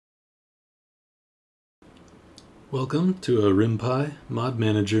Welcome to a RimPy Mod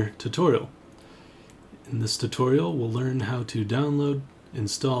Manager tutorial. In this tutorial we'll learn how to download,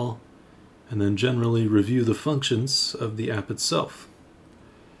 install, and then generally review the functions of the app itself.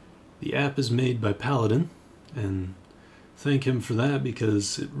 The app is made by Paladin, and thank him for that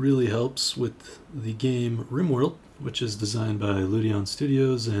because it really helps with the game RimWorld, which is designed by Ludion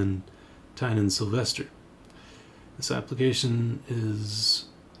Studios and Tynan Sylvester. This application is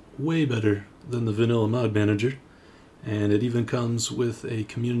way better than the vanilla Mod Manager, and it even comes with a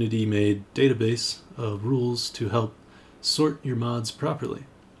community-made database of rules to help sort your mods properly.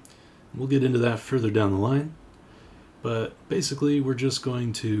 We'll get into that further down the line, but basically we're just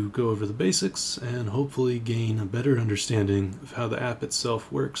going to go over the basics and hopefully gain a better understanding of how the app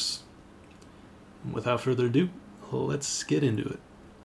itself works. Without further ado, let's get into it.